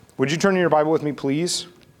Would you turn in your Bible with me, please,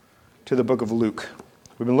 to the book of Luke?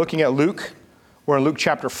 We've been looking at Luke. We're in Luke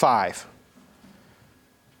chapter 5.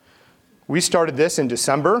 We started this in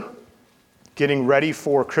December, getting ready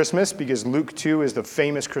for Christmas, because Luke 2 is the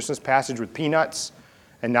famous Christmas passage with peanuts.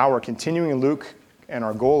 And now we're continuing in Luke, and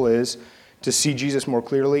our goal is to see Jesus more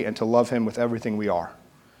clearly and to love him with everything we are.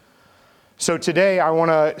 So today I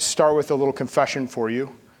want to start with a little confession for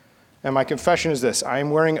you. And my confession is this: I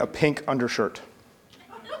am wearing a pink undershirt.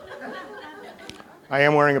 I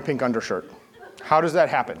am wearing a pink undershirt. How does that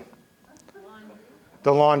happen?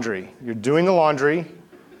 The laundry. You're doing the laundry,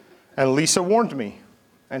 and Lisa warned me.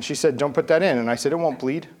 And she said, don't put that in. And I said, it won't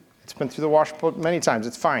bleed. It's been through the wash many times.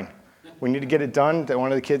 It's fine. We need to get it done.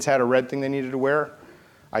 One of the kids had a red thing they needed to wear,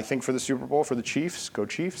 I think for the Super Bowl, for the Chiefs. Go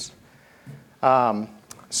Chiefs.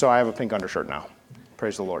 So I have a pink undershirt now.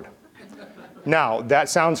 Praise the Lord. Now, that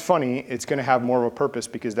sounds funny. It's going to have more of a purpose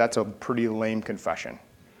because that's a pretty lame confession.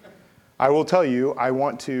 I will tell you, I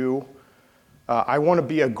want to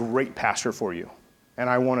be a great pastor for you. And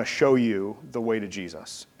I want to show you the way to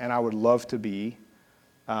Jesus. And I would love to be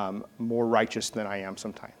more righteous than I am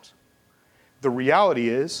sometimes. The reality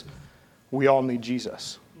is, we all need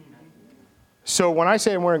Jesus. So when I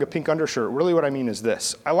say I'm wearing a pink undershirt, really what I mean is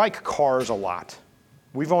this. I like cars a lot.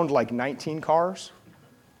 We've owned like 19 cars.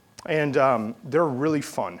 And they're really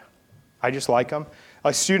fun. I just like them.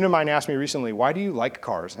 A student of mine asked me recently, why do you like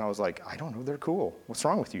cars? And I was like, I don't know, they're cool. What's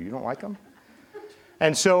wrong with you? You don't like them?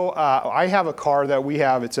 And so I have a car that we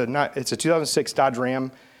have. It's a 2006 Dodge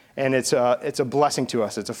Ram, and it's a blessing to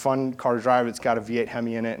us. It's a fun car to drive. It's got a V8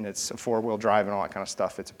 Hemi in it, and it's a four-wheel drive and all that kind of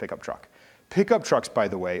stuff. It's a pickup truck. Pickup trucks, by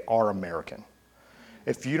the way, are American.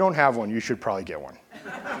 If you don't have one, you should probably get one.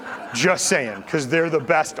 Just saying, because they're the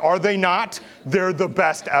best. Are they not? They're the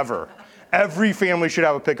best ever. Every family should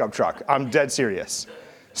have a pickup truck. I'm dead serious.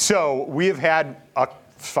 So we have had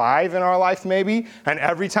 5 in our life maybe, and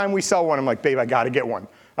every time we sell one, I'm like, babe, I got to get one.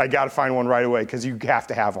 I got to find one right away because you have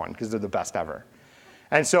to have one because they're the best ever.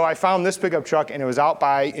 And so I found this pickup truck, and it was out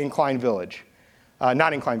by Innsbruck.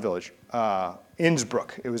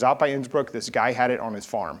 It was out by Innsbruck. This guy had it on his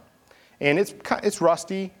farm. And it's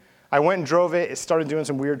rusty. I went and drove it. It started doing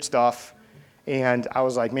some weird stuff. And I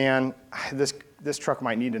was like, man, this truck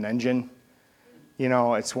might need an engine. You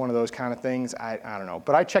know, it's one of those kind of things. I don't know.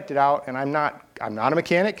 But I checked it out, and I'm not a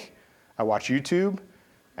mechanic. I watch YouTube,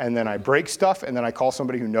 and then I break stuff, and then I call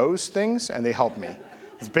somebody who knows things, and they help me.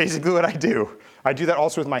 It's basically what I do. I do that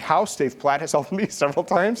also with my house. Dave Platt has helped me several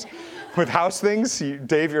times with house things.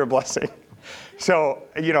 Dave, you're a blessing. So,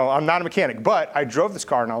 you know, I'm not a mechanic, but I drove this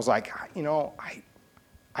car, and I was like, you know,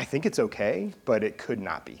 I think it's okay, but it could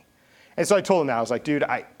not be. And so I told him that. I was like, dude,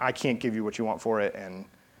 I can't give you what you want for it, and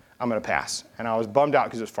I'm going to pass. And I was bummed out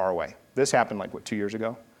because it was far away. This happened 2 years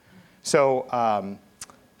ago? So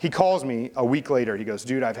he calls me a week later. He goes,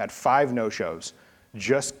 dude, I've had 5 no-shows.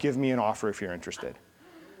 Just give me an offer if you're interested.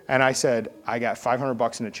 And I said, I got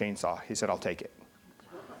 $500 in a chainsaw. He said, I'll take it.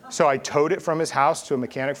 So I towed it from his house to a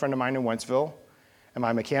mechanic friend of mine in Wentzville. And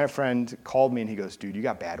my mechanic friend called me, and he goes, dude, you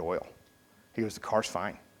got bad oil. He goes, the car's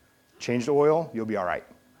fine. Change the oil, you'll be all right.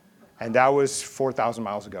 And that was 4,000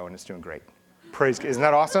 miles ago, and it's doing great. Isn't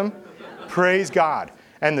that awesome? Praise God.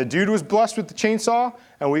 And the dude was blessed with the chainsaw,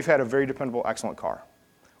 and we've had a very dependable, excellent car.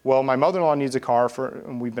 Well, my mother-in-law needs a car,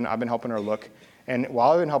 and I've been helping her look. And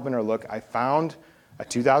while I've been helping her look, I found a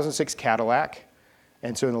 2006 Cadillac.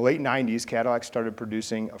 And so in the late 90s, Cadillac started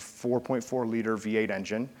producing a 4.4-liter V8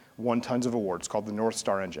 engine, won tons of awards, called the North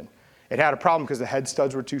Star engine. It had a problem because the head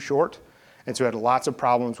studs were too short, and so it had lots of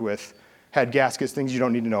problems with head gaskets, things you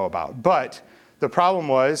don't need to know about. But the problem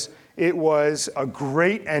was, it was a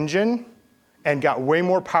great engine and got way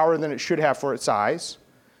more power than it should have for its size,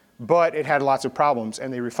 but it had lots of problems,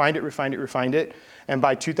 and they refined it, and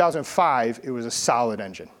by 2005, it was a solid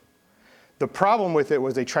engine. The problem with it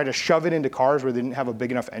was they tried to shove it into cars where they didn't have a big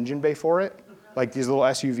enough engine bay for it, like these little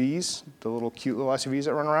SUVs, the little cute little SUVs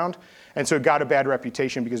that run around, and so it got a bad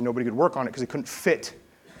reputation because nobody could work on it because it couldn't fit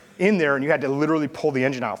in there, and you had to literally pull the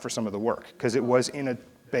engine out for some of the work because it was in a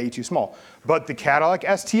bay too small. But the Cadillac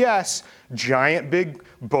STS, giant big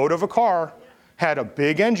boat of a car, had a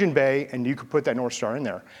big engine bay, and you could put that North Star in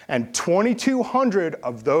there. And 2,200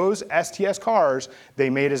 of those STS cars, they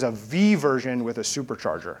made as a V version with a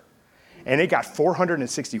supercharger. And it got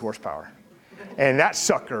 460 horsepower. And that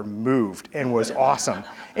sucker moved and was awesome.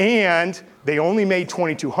 And they only made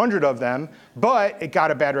 2,200 of them, but it got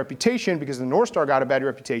a bad reputation because the North Star got a bad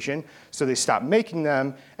reputation, so they stopped making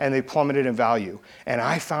them, and they plummeted in value. And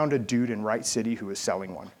I found a dude in Wright City who was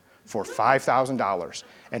selling one for $5,000.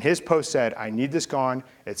 And his post said, I need this gone.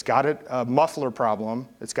 It's got a muffler problem.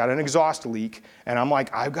 It's got an exhaust leak. And I'm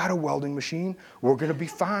like, I've got a welding machine. We're going to be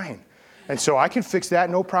fine. And so I can fix that,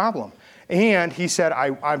 no problem. And he said,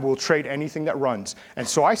 I will trade anything that runs. And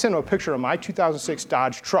so I sent him a picture of my 2006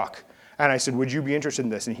 Dodge truck. And I said, would you be interested in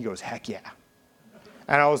this? And he goes, heck yeah.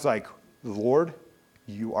 And I was like, Lord,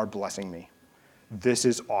 you are blessing me. This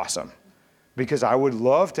is awesome. Because I would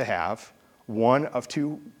love to have one of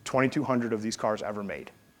 2,200 of these cars ever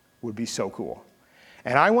made. Would be so cool.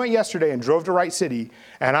 And I went yesterday and drove to Wright City,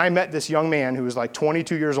 and I met this young man who was like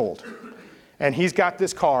 22 years old. And he's got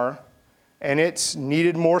this car, and it's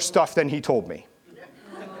needed more stuff than he told me.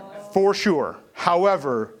 For sure.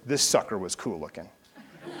 However, this sucker was cool looking.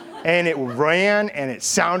 And it ran, and it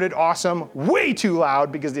sounded awesome, way too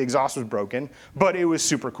loud because the exhaust was broken, but it was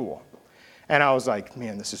super cool. And I was like,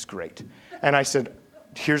 man, this is great. And I said,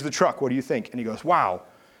 here's the truck. What do you think? And he goes, wow,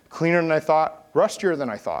 cleaner than I thought, rustier than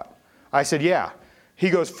I thought. I said, yeah. He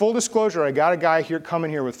goes, full disclosure, I got a guy here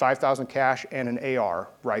coming here with $5,000 cash and an AR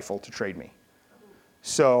rifle to trade me.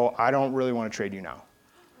 So I don't really want to trade you now.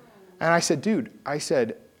 And I said, dude,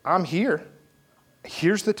 I'm here.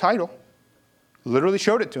 Here's the title. Literally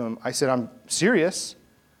showed it to him. I said, I'm serious.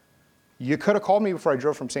 You could have called me before I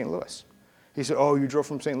drove from St. Louis. He said, oh, you drove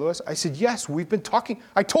from St. Louis? I said, yes, we've been talking.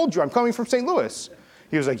 I told you I'm coming from St. Louis.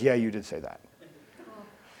 He was like, yeah, you did say that.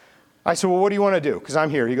 I said, well, what do you want to do? Because I'm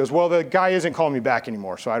here. He goes, well, the guy isn't calling me back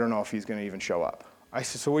anymore, so I don't know if he's going to even show up. I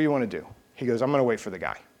said, so what do you want to do? He goes, I'm going to wait for the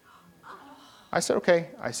guy. I said, okay.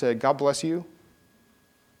 I said, God bless you.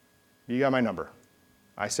 You got my number.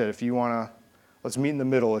 I said, if you want to, let's meet in the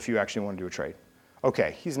middle if you actually want to do a trade.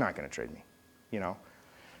 Okay, he's not going to trade me, you know.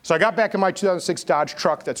 So I got back in my 2006 Dodge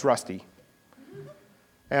truck that's rusty,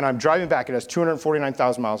 and I'm driving back. It has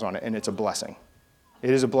 249,000 miles on it, and it's a blessing.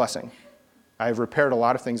 It is a blessing. I've repaired a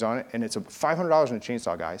lot of things on it, and it's $500 in a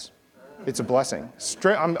chainsaw, guys. It's a blessing.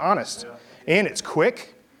 I'm honest. And it's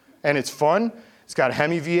quick, and it's fun. It's got a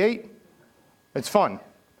Hemi V8. It's fun.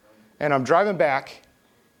 And I'm driving back,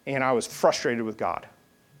 and I was frustrated with God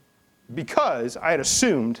because I had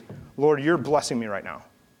assumed, Lord, you're blessing me right now.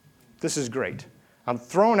 This is great. I'm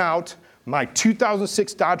throwing out my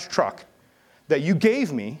 2006 Dodge truck that you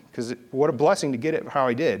gave me, because what a blessing to get it how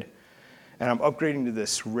I did, and I'm upgrading to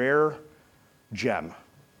this rare gem.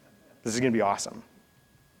 This is going to be awesome.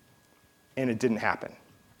 And it didn't happen.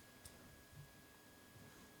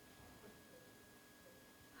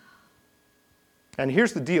 And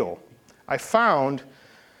here's the deal. I found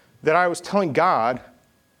that I was telling God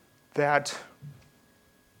that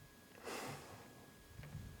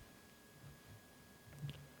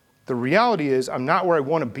the reality is I'm not where I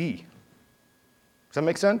want to be. Does that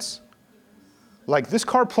make sense? Like, this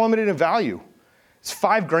car plummeted in value. It's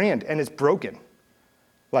 $5,000 and it's broken.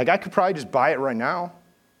 Like, I could probably just buy it right now.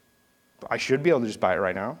 I should be able to just buy it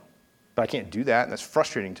right now, but I can't do that, and that's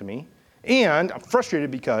frustrating to me. And I'm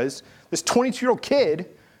frustrated because this 22-year-old kid,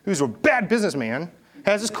 who's a bad businessman,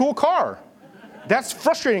 has this cool car. That's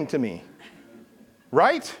frustrating to me,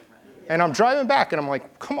 right? And I'm driving back, and I'm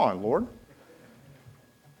like, come on, Lord.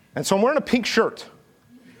 And so I'm wearing a pink shirt.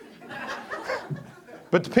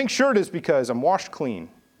 But the pink shirt is because I'm washed clean.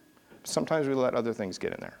 Sometimes we let other things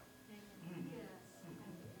get in there.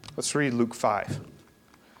 Let's read Luke 5.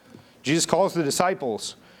 Jesus calls the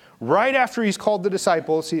disciples. Right after he's called the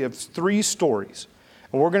disciples, he has 3 stories.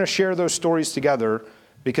 And we're going to share those stories together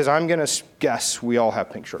because I'm going to guess we all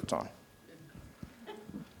have pink shirts on.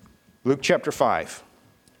 Luke chapter 5.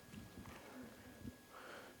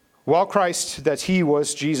 While Christ, that he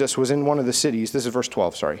was, Jesus, was in one of the cities, this is verse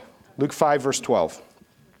 12, sorry. Luke 5, verse 12.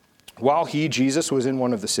 While he, Jesus, was in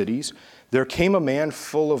one of the cities, there came a man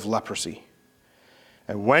full of leprosy.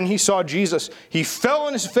 And when he saw Jesus, he fell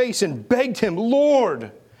on his face and begged him,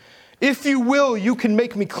 Lord, if you will, you can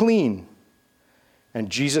make me clean. And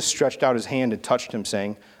Jesus stretched out his hand and touched him,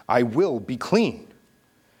 saying, I will be clean.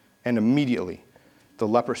 And immediately the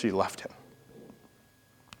leprosy left him.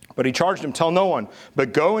 But he charged him, tell no one,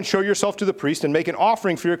 but go and show yourself to the priest and make an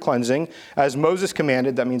offering for your cleansing, as Moses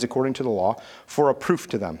commanded, that means according to the law, for a proof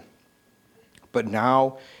to them. But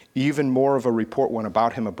now even more of a report went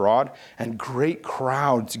about him abroad, and great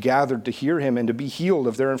crowds gathered to hear him and to be healed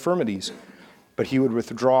of their infirmities. But he would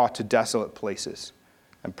withdraw to desolate places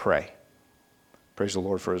and pray. Praise the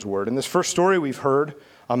Lord for his word. In this first story we've heard,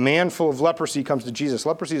 a man full of leprosy comes to Jesus.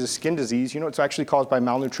 Leprosy is a skin disease. You know, it's actually caused by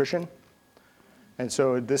malnutrition. And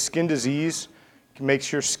so this skin disease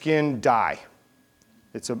makes your skin die.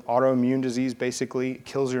 It's an autoimmune disease, basically. It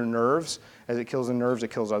kills your nerves. As it kills the nerves,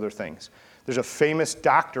 it kills other things. There's a famous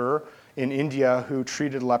doctor in India who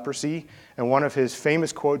treated leprosy, and one of his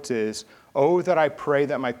famous quotes is, "Oh, that I pray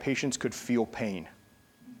that my patients could feel pain,"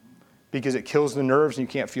 because it kills the nerves and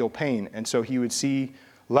you can't feel pain. And so he would see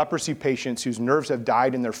leprosy patients whose nerves have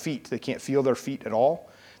died in their feet. They can't feel their feet at all.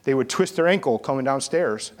 They would twist their ankle coming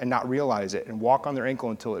downstairs and not realize it and walk on their ankle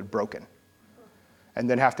until it had broken, and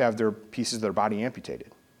then have to have their pieces of their body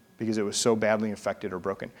amputated because it was so badly infected or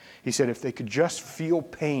broken. He said if they could just feel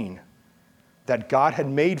pain that God had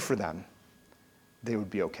made for them, they would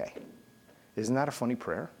be okay. Isn't that a funny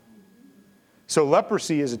prayer? So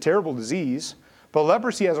leprosy is a terrible disease, but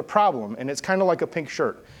leprosy has a problem, and it's kind of like a pink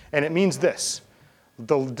shirt. And it means this: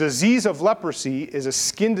 the disease of leprosy is a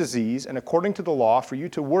skin disease, and according to the law, for you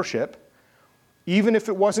to worship, even if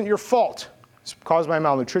it wasn't your fault, it's caused by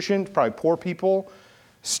malnutrition, probably poor people,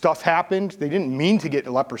 stuff happened, they didn't mean to get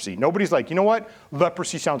leprosy. Nobody's like, you know what?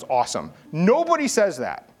 Leprosy sounds awesome. Nobody says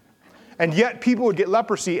that. And yet people would get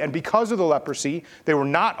leprosy, and because of the leprosy, they were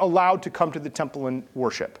not allowed to come to the temple and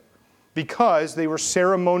worship because they were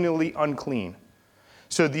ceremonially unclean.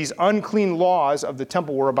 So these unclean laws of the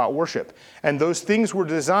temple were about worship. And those things were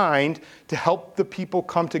designed to help the people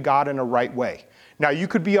come to God in a right way. Now, you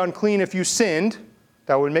could be unclean if you sinned.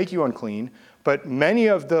 That would make you unclean. But many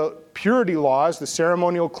of the purity laws, the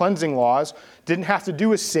ceremonial cleansing laws, didn't have to do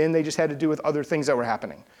with sin. They just had to do with other things that were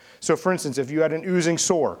happening. So, for instance, if you had an oozing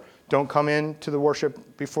sore, don't come in to the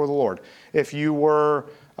worship before the Lord. If you were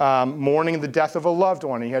mourning the death of a loved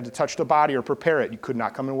one and you had to touch the body or prepare it, you could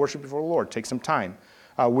not come and worship before the Lord. Take some time.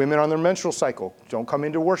 Women on their menstrual cycle, don't come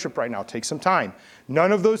into worship right now. Take some time.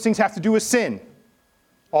 None of those things have to do with sin.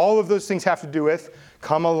 All of those things have to do with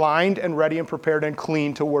come aligned and ready and prepared and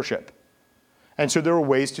clean to worship. And so there were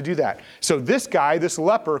ways to do that. So this guy, this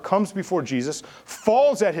leper, comes before Jesus,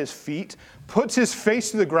 falls at his feet, puts his face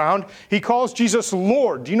to the ground. He calls Jesus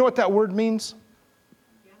Lord. Do you know what that word means?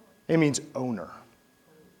 It means owner.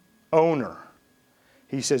 Owner.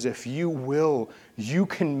 He says, if you will, you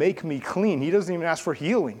can make me clean. He doesn't even ask for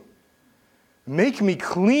healing. Make me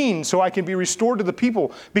clean so I can be restored to the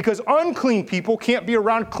people, because unclean people can't be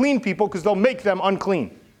around clean people because they'll make them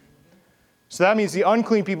unclean. So that means the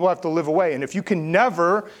unclean people have to live away. And if you can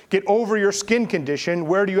never get over your skin condition,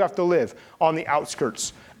 where do you have to live? On the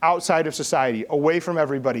outskirts, outside of society, away from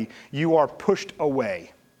everybody. You are pushed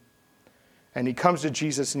away. And he comes to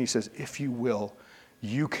Jesus and he says, if you will,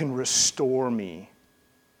 you can restore me.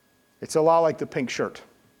 It's a lot like the pink shirt.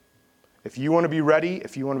 If you want to be ready,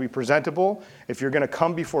 if you want to be presentable, if you're going to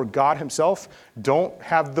come before God himself, don't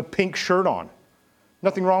have the pink shirt on.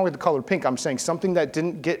 Nothing wrong with the color pink. I'm saying something that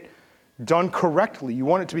didn't get done correctly. You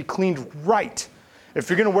want it to be cleaned right. If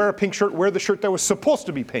you're going to wear a pink shirt, wear the shirt that was supposed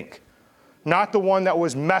to be pink, not the one that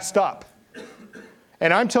was messed up.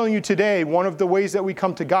 And I'm telling you today, one of the ways that we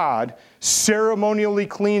come to God, ceremonially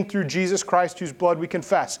clean through Jesus Christ, whose blood we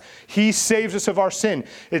confess. He saves us of our sin.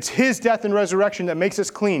 It's his death and resurrection that makes us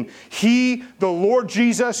clean. He, the Lord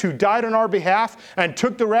Jesus, who died on our behalf and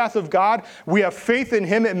took the wrath of God, we have faith in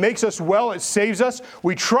him. It makes us well. It saves us.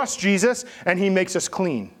 We trust Jesus, and he makes us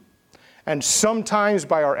clean. And sometimes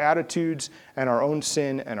by our attitudes and our own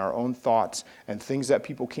sin and our own thoughts and things that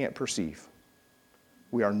people can't perceive,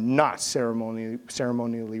 we are not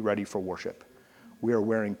ceremonially ready for worship. We are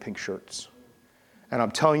wearing pink shirts. And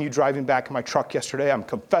I'm telling you, driving back in my truck yesterday, I'm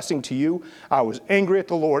confessing to you, I was angry at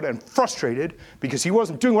the Lord and frustrated because he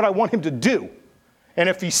wasn't doing what I want him to do. And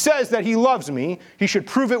if he says that he loves me, he should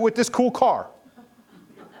prove it with this cool car.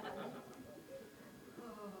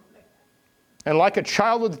 And like a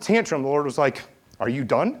child with a tantrum, the Lord was like, are you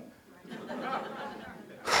done?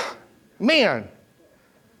 Man.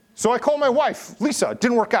 So I called my wife, Lisa. It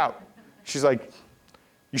didn't work out. She's like,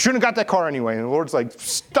 you shouldn't have got that car anyway. And the Lord's like,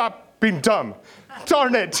 stop being dumb.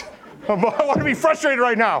 Darn it. I want to be frustrated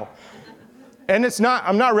right now. And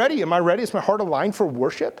I'm not ready. Am I ready? Is my heart aligned for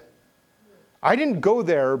worship? I didn't go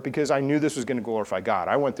there because I knew this was going to glorify God.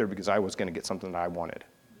 I went there because I was going to get something that I wanted.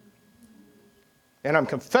 And I'm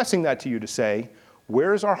confessing that to you to say,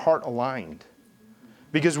 where is our heart aligned?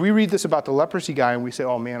 Because we read this about the leprosy guy and we say,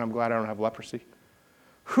 oh man, I'm glad I don't have leprosy.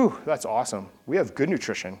 Whew, that's awesome. We have good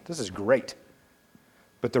nutrition. This is great.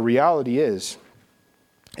 But the reality is,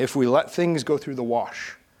 if we let things go through the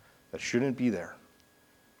wash that shouldn't be there,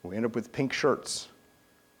 we end up with pink shirts.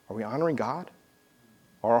 Are we honoring God?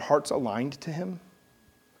 Are our hearts aligned to him?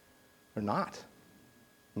 They're not.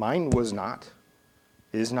 Mine was not,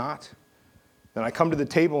 is not. Then I come to the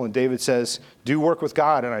table and David says, do work with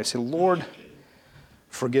God. And I say, Lord,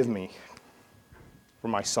 forgive me for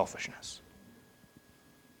my selfishness.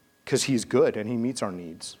 Because he's good and he meets our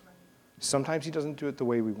needs. Sometimes he doesn't do it the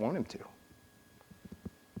way we want him to.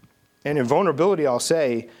 And in vulnerability, I'll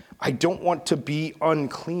say, I don't want to be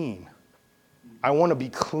unclean. I want to be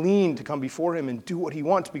clean to come before him and do what he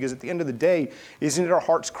wants, because at the end of the day, isn't it our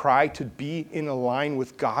heart's cry to be in line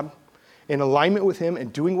with God, in alignment with him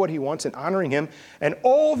and doing what he wants and honoring him, and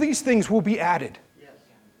all these things will be added.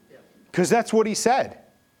 Because that's what he said.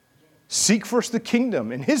 Seek first the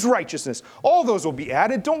kingdom and his righteousness. All those will be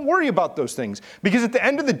added. Don't worry about those things. Because at the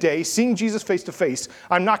end of the day, seeing Jesus face to face,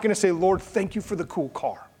 I'm not going to say, Lord, thank you for the cool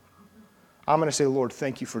car. I'm going to say, Lord,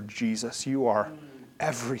 thank you for Jesus. You are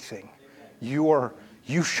everything. You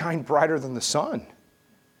shine brighter than the sun.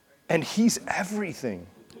 And he's everything.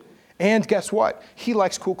 And guess what? He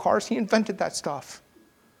likes cool cars. He invented that stuff.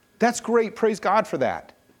 That's great. Praise God for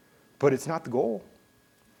that. But it's not the goal.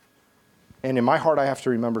 And in my heart, I have to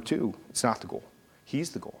remember too, it's not the goal. He's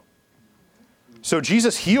the goal. So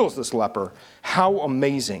Jesus heals this leper. How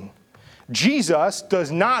amazing. Jesus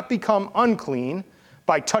does not become unclean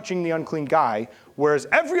by touching the unclean guy, whereas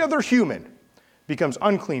every other human becomes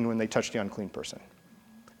unclean when they touch the unclean person.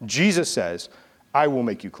 Jesus says, I will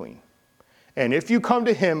make you clean. And if you come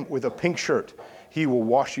to him with a pink shirt, he will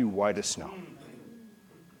wash you white as snow.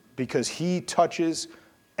 Because he touches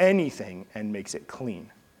anything and makes it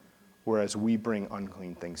clean, whereas we bring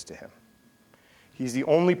unclean things to him. He's the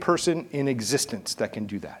only person in existence that can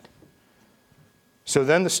do that. So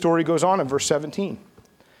then the story goes on in verse 17.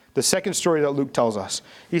 The second story that Luke tells us.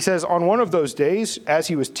 He says, on one of those days, as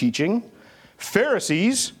he was teaching,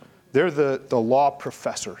 Pharisees, they're the law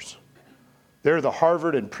professors. They're the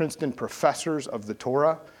Harvard and Princeton professors of the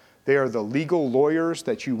Torah. They are the legal lawyers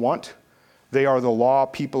that you want. They are the law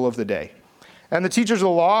people of the day. And the teachers of the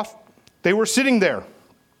law, they were sitting there,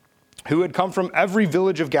 who had come from every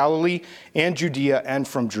village of Galilee and Judea and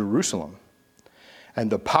from Jerusalem. And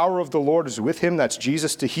the power of the Lord is with him, that's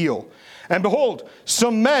Jesus, to heal. And behold,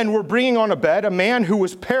 some men were bringing on a bed a man who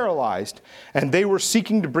was paralyzed, and they were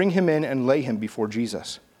seeking to bring him in and lay him before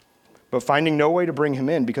Jesus. But finding no way to bring him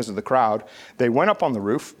in because of the crowd, they went up on the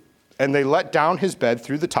roof, and they let down his bed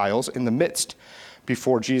through the tiles in the midst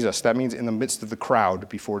before Jesus. That means in the midst of the crowd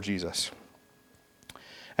before Jesus.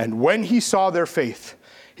 And when he saw their faith,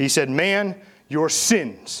 he said, man, your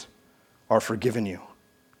sins are forgiven you.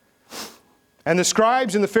 And the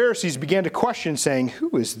scribes and the Pharisees began to question, saying,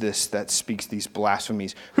 who is this that speaks these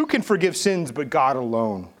blasphemies? Who can forgive sins but God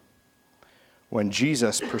alone? When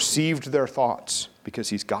Jesus perceived their thoughts, because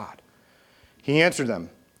he's God, he answered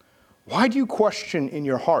them, why do you question in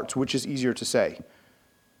your hearts which is easier to say?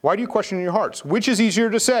 Why do you question in your hearts? Which is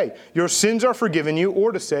easier to say, your sins are forgiven you,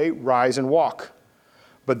 or to say, rise and walk?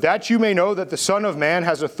 But that you may know that the Son of Man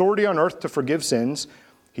has authority on earth to forgive sins,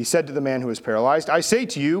 he said to the man who was paralyzed, I say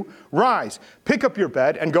to you, rise, pick up your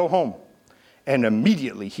bed, and go home. And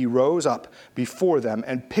immediately he rose up before them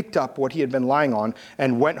and picked up what he had been lying on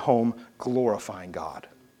and went home glorifying God.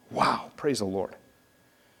 Wow, praise the Lord.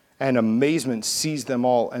 And amazement seized them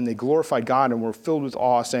all, and they glorified God and were filled with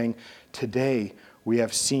awe, saying, today we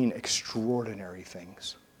have seen extraordinary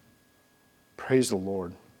things. Praise the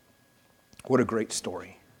Lord. What a great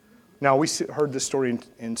story. Now, we heard this story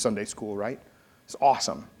in Sunday school, right? It's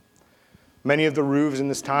awesome. Many of the roofs in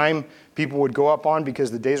this time, people would go up on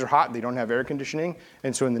because the days are hot, they don't have air conditioning.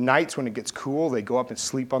 And so in the nights when it gets cool, they go up and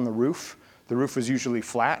sleep on the roof. The roof was usually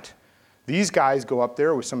flat. These guys go up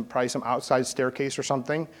there with probably some outside staircase or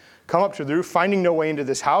something, come up to the roof, finding no way into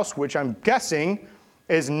this house, which I'm guessing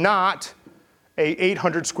is not a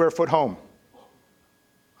 800 square foot home.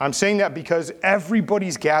 I'm saying that because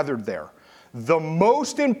everybody's gathered there. The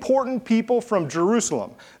most important people from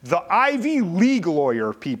Jerusalem, the Ivy League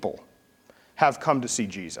lawyer people, have come to see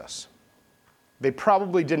Jesus. They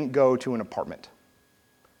probably didn't go to an apartment.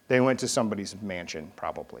 They went to somebody's mansion,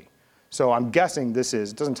 probably. So I'm guessing it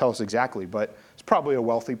doesn't tell us exactly, but it's probably a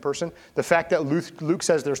wealthy person. The fact that Luke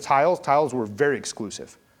says there's tiles were very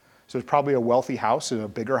exclusive. So it's probably a wealthy house and a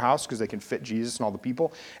bigger house because they can fit Jesus and all the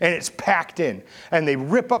people. And it's packed in. And they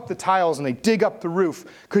rip up the tiles and they dig up the roof.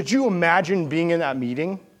 Could you imagine being in that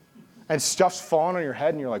meeting and stuff's falling on your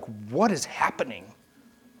head and you're like, what is happening?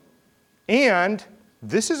 And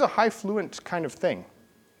this is a high-fluent kind of thing.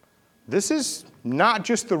 This is not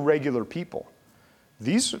just the regular people.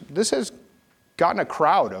 This has gotten a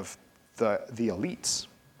crowd of the elites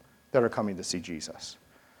that are coming to see Jesus.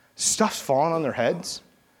 Stuff's falling on their heads.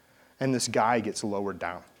 And this guy gets lowered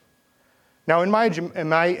down. Now, in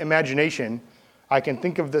my imagination, I can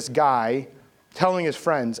think of this guy telling his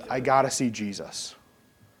friends, I got to see Jesus.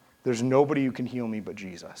 There's nobody who can heal me but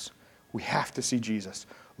Jesus. We have to see Jesus.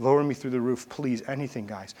 Lower me through the roof, please, anything,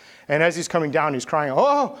 guys. And as he's coming down, he's crying,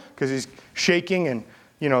 oh, because he's shaking and,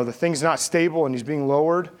 the thing's not stable and he's being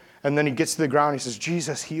lowered. And then he gets to the ground and he says,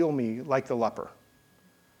 Jesus, heal me like the leper.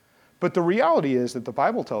 But the reality is that the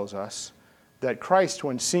Bible tells us that Christ,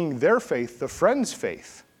 when seeing their faith, the friend's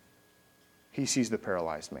faith, he sees the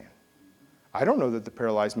paralyzed man. I don't know that the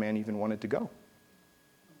paralyzed man even wanted to go.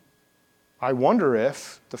 I wonder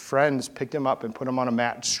if the friends picked him up and put him on a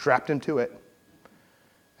mat, strapped him to it,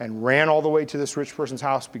 and ran all the way to this rich person's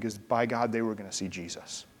house because, by God, they were going to see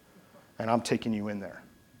Jesus. And I'm taking you in there.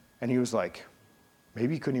 And he was like,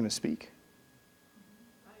 maybe he couldn't even speak.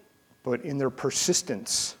 But in their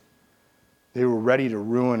persistence, they were ready to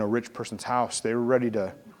ruin a rich person's house. They were ready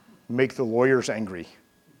to make the lawyers angry.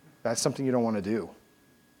 That's something you don't want to do.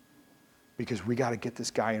 Because we got to get this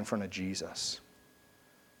guy in front of Jesus.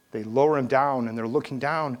 They lower him down, and they're looking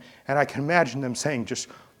down, and I can imagine them saying, just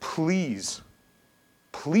please,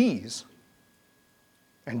 please.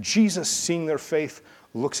 And Jesus, seeing their faith,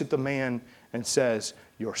 looks at the man and says,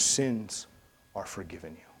 your sins are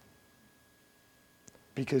forgiven you.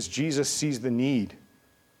 Because Jesus sees the need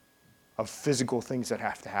of physical things that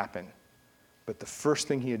have to happen. But the first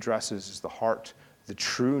thing he addresses is the heart, the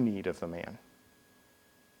true need of the man.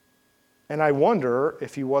 And I wonder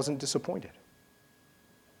if he wasn't disappointed.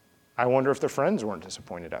 I wonder if the friends weren't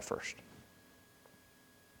disappointed at first.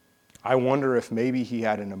 I wonder if maybe he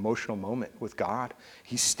had an emotional moment with God.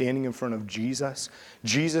 He's standing in front of Jesus.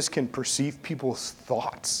 Jesus can perceive people's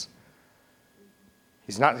thoughts.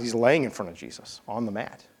 He's laying in front of Jesus on the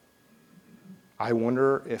mat. I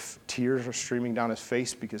wonder if tears are streaming down his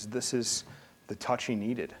face because this is the touch he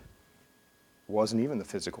needed. It wasn't even the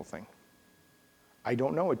physical thing. I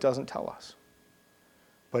don't know. It doesn't tell us.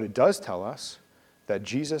 But it does tell us that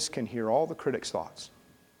Jesus can hear all the critics' thoughts.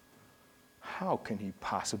 How can he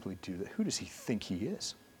possibly do that? Who does he think he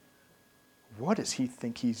is? What does he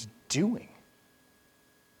think he's doing?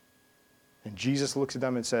 And Jesus looks at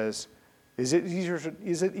them and says, is it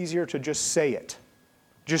easier to just say it?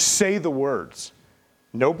 Just say the words.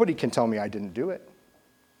 Nobody can tell me I didn't do it.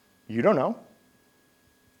 You don't know.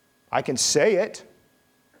 I can say it.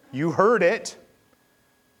 You heard it.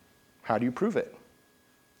 How do you prove it?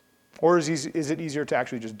 Or is it easier to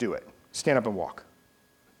actually just do it? Stand up and walk.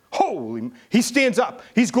 He stands up.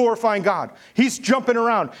 He's glorifying God. He's jumping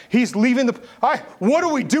around. He's leaving what do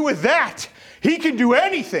we do with that? He can do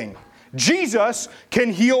anything. Jesus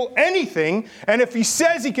can heal anything. And if he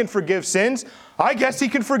says he can forgive sins, I guess he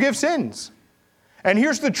can forgive sins. And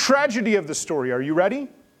here's the tragedy of the story. Are you ready?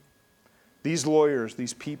 These lawyers,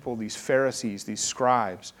 these people, these Pharisees, these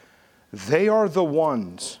scribes, they are the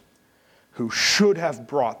ones who should have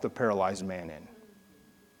brought the paralyzed man in.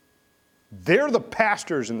 They're the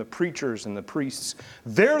pastors and the preachers and the priests.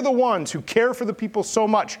 They're the ones who care for the people so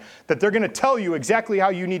much that they're going to tell you exactly how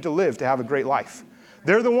you need to live to have a great life.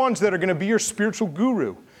 They're the ones that are going to be your spiritual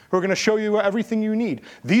guru, who are going to show you everything you need.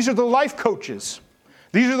 These are the life coaches.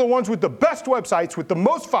 These are the ones with the best websites, with the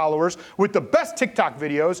most followers, with the best TikTok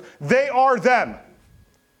videos. They are them.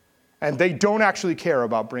 And they don't actually care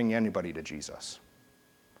about bringing anybody to Jesus.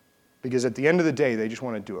 Because at the end of the day, they just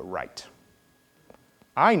want to do it right.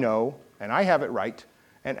 I know, and I have it right,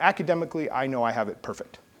 and academically, I know I have it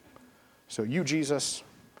perfect. So you, Jesus,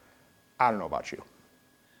 I don't know about you.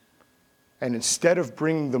 And instead of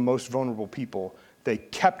bringing the most vulnerable people, they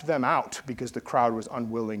kept them out because the crowd was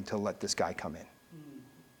unwilling to let this guy come in.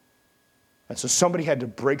 And so somebody had to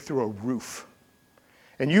break through a roof.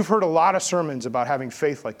 And you've heard a lot of sermons about having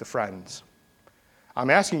faith like the friends. I'm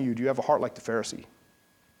asking you, do you have a heart like the Pharisee?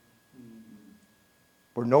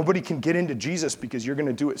 Where nobody can get into Jesus because you're going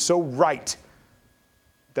to do it so right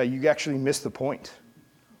that you actually miss the point.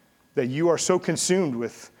 That you are so consumed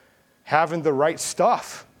with having the right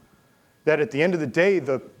stuff that at the end of the day,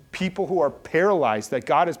 the people who are paralyzed that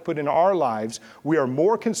God has put in our lives, we are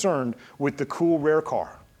more concerned with the cool, rare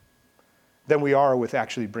car than we are with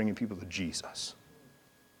actually bringing people to Jesus.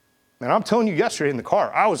 And I'm telling you, yesterday in the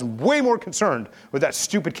car, I was way more concerned with that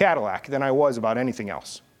stupid Cadillac than I was about anything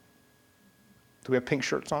else. Do we have pink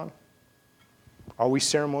shirts on? Are we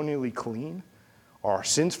ceremonially clean? Are our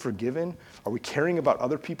sins forgiven? Are we caring about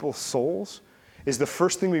other people's souls? Is the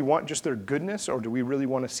first thing we want just their goodness, or do we really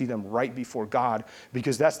want to see them right before God?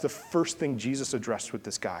 Because that's the first thing Jesus addressed with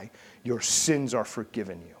this guy. Your sins are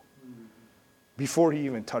forgiven you. Before he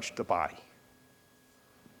even touched the body.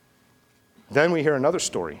 Then we hear another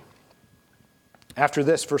story. After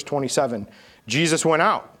this, verse 27, Jesus went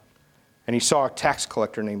out, and he saw a tax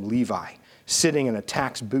collector named Levi sitting in a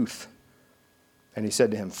tax booth. And he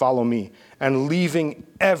said to him, "Follow me." And leaving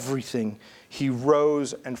everything, he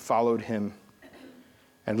rose and followed him.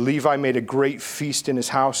 And Levi made a great feast in his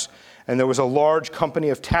house, and there was a large company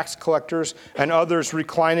of tax collectors and others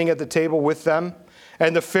reclining at the table with them.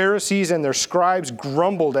 And the Pharisees and their scribes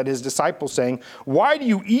grumbled at his disciples, saying, "Why do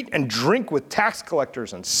you eat and drink with tax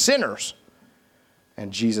collectors and sinners?"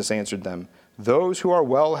 And Jesus answered them, "Those who are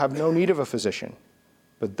well have no need of a physician,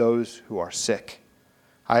 but those who are sick.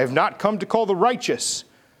 I have not come to call the righteous,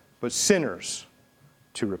 but sinners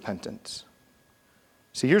to repentance."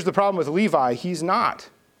 See, here's the problem with Levi. He's not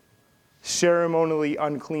ceremonially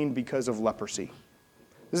unclean because of leprosy.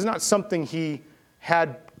 This is not something he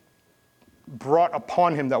had brought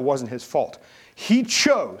upon him that wasn't his fault. He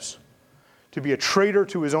chose to be a traitor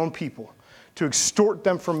to his own people, to extort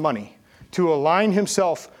them for money, to align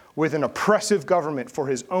himself with an oppressive government for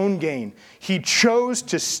his own gain. He chose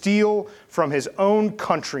to steal from his own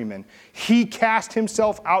countrymen. He cast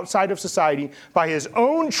himself outside of society by his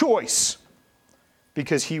own choice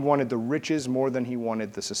because he wanted the riches more than he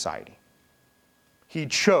wanted the society. He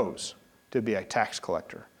chose to be a tax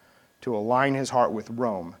collector, to align his heart with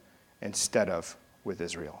Rome instead of with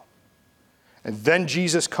Israel. And then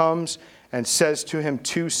Jesus comes and says to him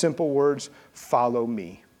two simple words, "Follow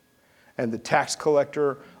me." And the tax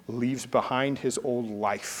collector leaves behind his old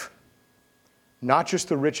life. Not just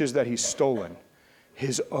the riches that he's stolen,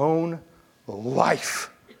 his own life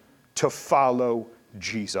to follow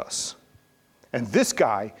Jesus. And this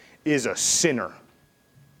guy is a sinner.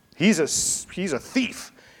 He's a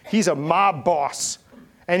thief. He's a mob boss.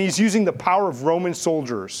 And he's using the power of Roman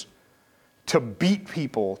soldiers to beat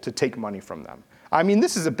people to take money from them. I mean,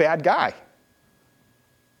 this is a bad guy.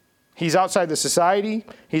 He's outside the society.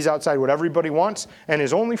 He's outside what everybody wants. And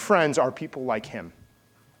his only friends are people like him.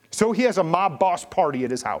 So he has a mob boss party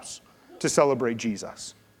at his house to celebrate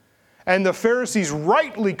Jesus. And the Pharisees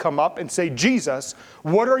rightly come up and say, "Jesus,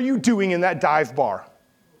 what are you doing in that dive bar?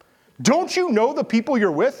 Don't you know the people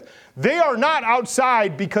you're with? They are not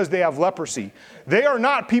outside because they have leprosy. They are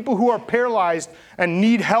not people who are paralyzed and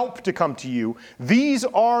need help to come to you. These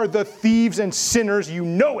are the thieves and sinners. You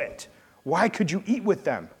know it. Why could you eat with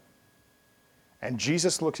them?" And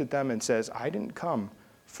Jesus looks at them and says, "I didn't come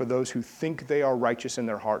for those who think they are righteous in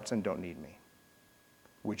their hearts and don't need me,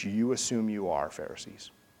 which you assume you are, Pharisees.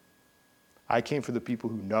 I came for the people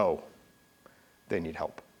who know they need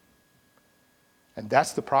help." And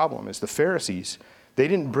that's the problem, is the Pharisees, they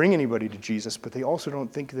didn't bring anybody to Jesus, but they also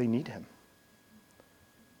don't think they need him.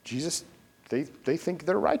 Jesus, they think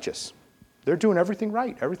they're righteous. They're doing everything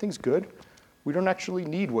right. Everything's good. We don't actually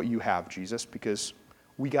need what you have, Jesus, because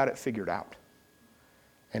we got it figured out.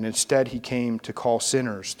 And instead, he came to call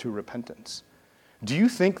sinners to repentance. Do you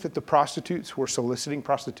think that the prostitutes were soliciting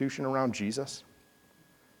prostitution around Jesus?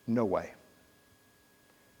 No way.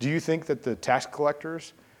 Do you think that the tax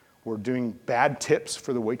collectors were doing bad tips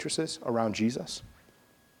for the waitresses around Jesus?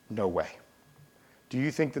 No way. Do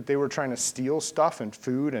you think that they were trying to steal stuff and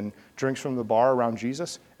food and drinks from the bar around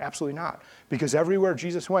Jesus? Absolutely not. Because everywhere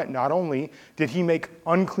Jesus went, not only did he make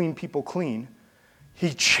unclean people clean,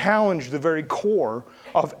 he challenged the very core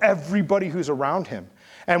of everybody who's around him.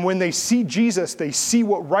 And when they see Jesus, they see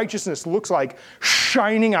what righteousness looks like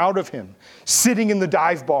shining out of him, sitting in the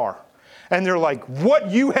dive bar. And they're like,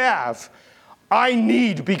 "What you have, I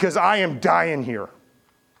need because I am dying here."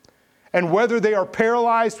 And whether they are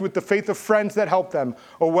paralyzed with the faith of friends that help them,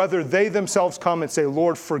 or whether they themselves come and say,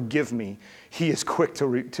 "Lord, forgive me," he is quick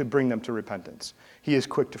to bring them to repentance. He is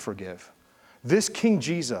quick to forgive. This King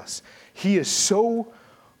Jesus, he is so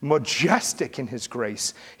majestic in his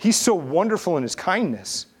grace. He's so wonderful in his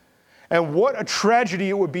kindness. And what a tragedy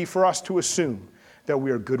it would be for us to assume that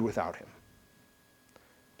we are good without him.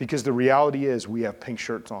 Because the reality is we have pink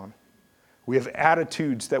shirts on. We have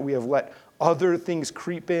attitudes that we have let other things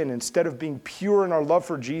creep in instead of being pure in our love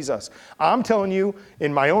for Jesus. I'm telling you,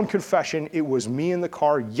 in my own confession, it was me in the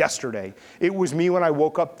car yesterday. It was me when I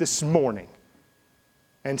woke up this morning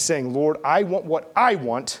and saying, "Lord, I want what I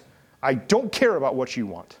want. I don't care about what you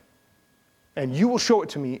want. And you will show it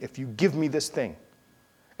to me if you give me this thing."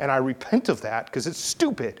 And I repent of that because it's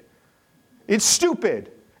stupid. It's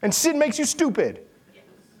stupid. And sin makes you stupid.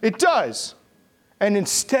 It does. And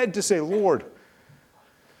instead to say, "Lord,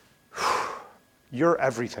 you're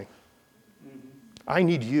everything. I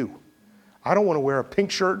need you. I don't want to wear a pink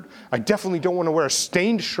shirt. I definitely don't want to wear a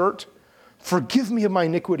stained shirt. Forgive me of my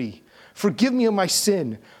iniquity. Forgive me of my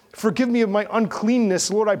sin. Forgive me of my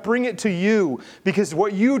uncleanness. Lord, I bring it to you because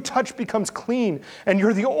what you touch becomes clean, and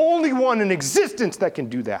you're the only one in existence that can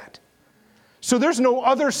do that. So there's no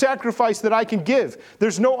other sacrifice that I can give.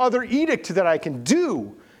 There's no other edict that I can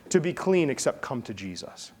do to be clean except come to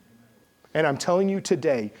Jesus. And I'm telling you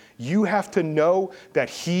today, you have to know that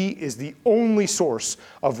he is the only source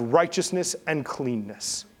of righteousness and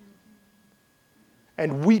cleanness.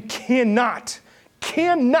 And we cannot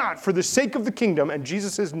cannot, for the sake of the kingdom and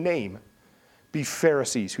Jesus' name, be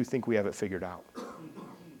Pharisees who think we have it figured out.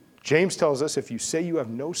 James tells us if you say you have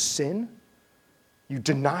no sin, you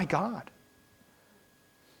deny God.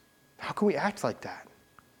 How can we act like that?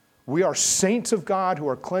 We are saints of God who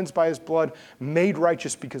are cleansed by his blood, made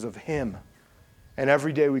righteous because of him. And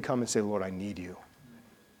every day we come and say, Lord, I need you.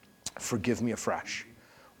 Forgive me afresh.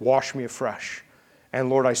 Wash me afresh. And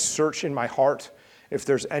Lord, I search in my heart if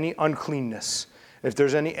there's any uncleanness, if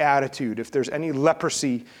there's any attitude, if there's any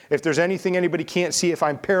leprosy, if there's anything anybody can't see, if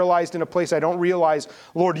I'm paralyzed in a place I don't realize,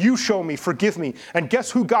 Lord, you show me, forgive me. And guess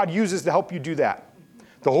who God uses to help you do that?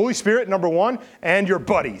 The Holy Spirit, number one, and your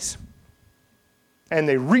buddies. And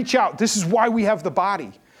they reach out. This is why we have the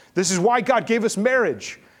body. This is why God gave us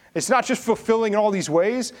marriage. It's not just fulfilling in all these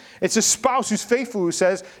ways. It's a spouse who's faithful who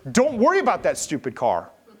says, don't worry about that stupid car.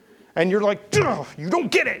 And you're like, you don't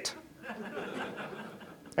get it.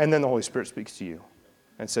 And then the Holy Spirit speaks to you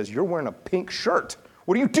and says, you're wearing a pink shirt.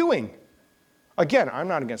 What are you doing? Again, I'm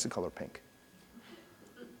not against the color pink.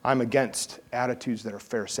 I'm against attitudes that are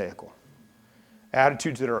pharisaical.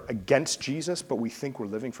 Attitudes that are against Jesus, but we think we're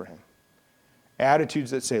living for him.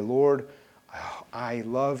 Attitudes that say, Lord, I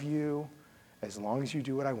love you as long as you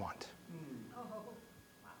do what I want.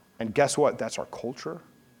 And guess what? That's our culture.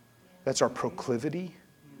 That's our proclivity.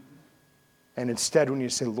 And instead, when you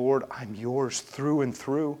say, Lord, I'm yours through and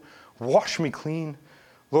through, wash me clean.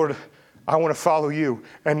 Lord, I want to follow you.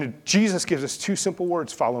 And Jesus gives us two simple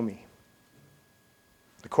words, follow me.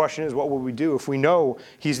 The question is, what will we do if we know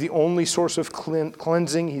he's the only source of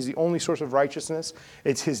cleansing, he's the only source of righteousness,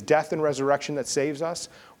 it's his death and resurrection that saves us?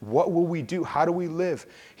 What will we do? How do we live?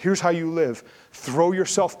 Here's how you live. Throw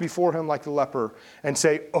yourself before him like the leper and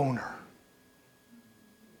say, owner.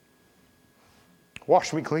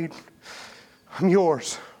 Wash me clean. I'm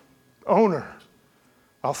yours. Owner.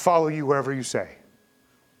 I'll follow you wherever you say.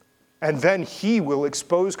 And then he will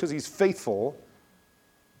expose, because he's faithful,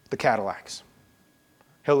 the Cadillacs.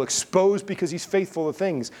 He'll expose because he's faithful to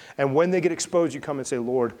things. And when they get exposed, you come and say,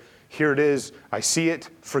 Lord, here it is. I see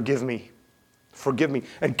it. Forgive me. Forgive me.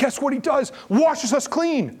 And guess what he does? Washes us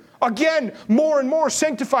clean. Again, more and more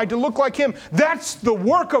sanctified to look like him. That's the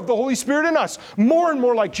work of the Holy Spirit in us. More and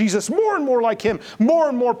more like Jesus. More and more like him. More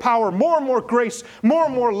and more power. More and more grace. More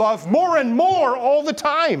and more love. More and more all the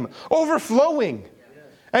time. Overflowing.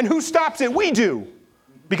 And who stops it? We do.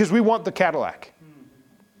 Because we want the Cadillac.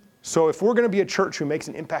 So if we're going to be a church who makes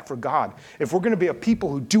an impact for God, if we're going to be a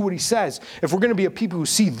people who do what he says, if we're going to be a people who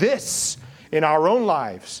see this in our own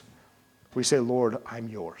lives, we say, Lord, I'm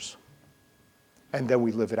yours. And then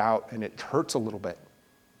we live it out, and it hurts a little bit.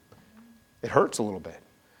 It hurts a little bit.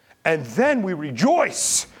 And then we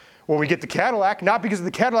rejoice when we get the Cadillac, not because of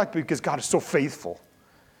the Cadillac, but because God is so faithful.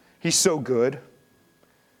 He's so good.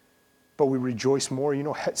 But we rejoice more. You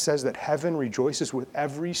know, it says that heaven rejoices with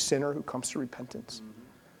every sinner who comes to repentance.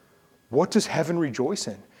 What does heaven rejoice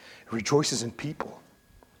in? It rejoices in people.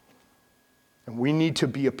 And we need to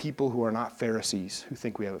be a people who are not Pharisees who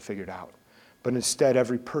think we have it figured out. But instead,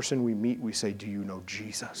 every person we meet, we say, do you know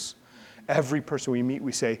Jesus? Every person we meet,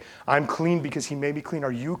 we say, I'm clean because he made me clean.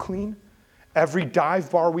 Are you clean? Every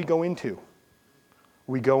dive bar we go into,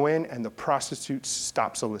 we go in and the prostitutes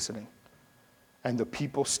stop soliciting. And the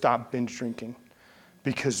people stop binge drinking.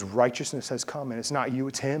 Because righteousness has come. And it's not you,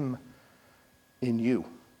 it's him in you.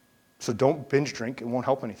 So don't binge drink. It won't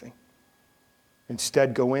help anything.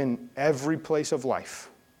 Instead, go in every place of life,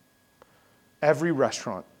 every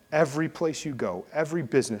restaurant, every place you go, every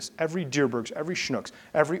business, every Dierbergs, every Schnucks,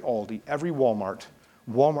 every Aldi, every Walmart.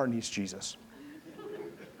 Walmart needs Jesus.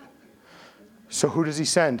 So who does he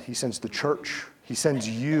send? He sends the church. He sends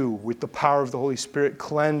you with the power of the Holy Spirit,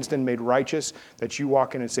 cleansed and made righteous, that you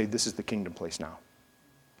walk in and say, this is the kingdom place now.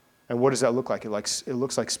 And what does that look like? It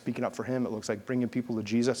looks like speaking up for him. It looks like bringing people to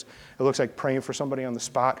Jesus. It looks like praying for somebody on the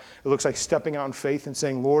spot. It looks like stepping out in faith and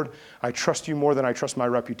saying, Lord, I trust you more than I trust my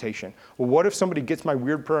reputation. Well, what if somebody gets my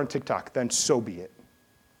weird prayer on TikTok? Then so be it.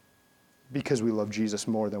 Because we love Jesus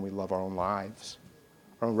more than we love our own lives,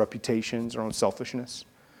 our own reputations, our own selfishness.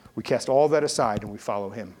 We cast all that aside and we follow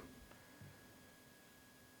him.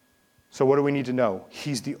 So what do we need to know?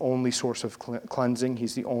 He's the only source of cleansing.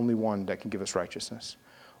 He's the only one that can give us righteousness.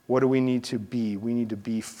 What do we need to be? We need to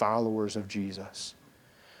be followers of Jesus.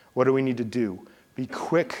 What do we need to do? Be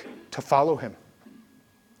quick to follow him.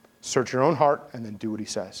 Search your own heart and then do what he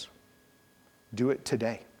says. Do it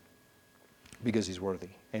today because he's worthy.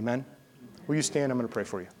 Amen? Will you stand? I'm going to pray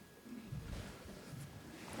for you.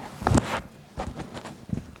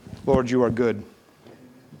 Lord, you are good.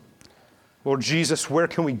 Lord Jesus, where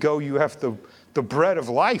can we go? You have the bread of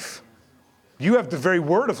life. You have the very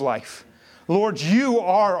word of life. Lord, you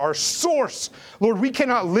are our source. Lord, we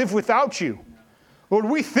cannot live without you. Lord,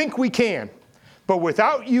 we think we can, but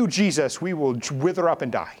without you, Jesus, we will wither up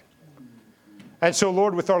and die. And so,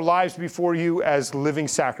 Lord, with our lives before you as living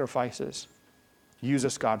sacrifices, use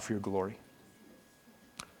us, God, for your glory.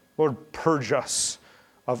 Lord, purge us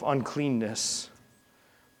of uncleanness.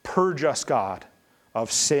 Purge us, God,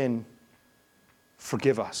 of sin.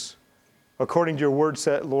 Forgive us. According to your word,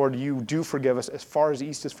 Lord, you do forgive us as far as the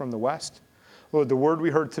east is from the west. Lord, the word we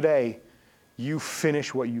heard today, you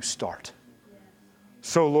finish what you start.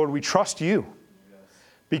 So, Lord, we trust you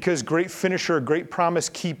because great finisher, great promise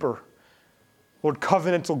keeper, Lord,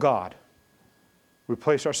 covenantal God, we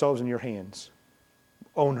place ourselves in your hands.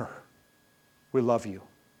 Owner, we love you.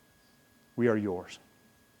 We are yours.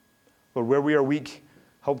 Lord, where we are weak,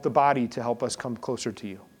 help the body to help us come closer to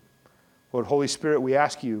you. Lord, Holy Spirit, we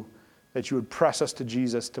ask you that you would press us to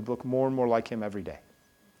Jesus to look more and more like him every day.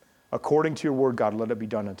 According to your word, God, let it be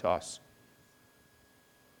done unto us.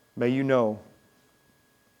 May you know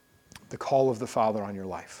the call of the Father on your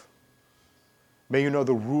life. May you know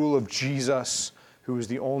the rule of Jesus, who is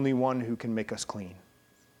the only one who can make us clean.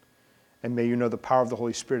 And may you know the power of the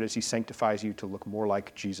Holy Spirit as he sanctifies you to look more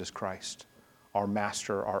like Jesus Christ, our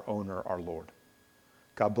Master, our Owner, our Lord.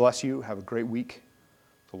 God bless you. Have a great week.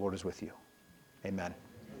 The Lord is with you. Amen.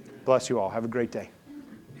 Bless you all. Have a great day.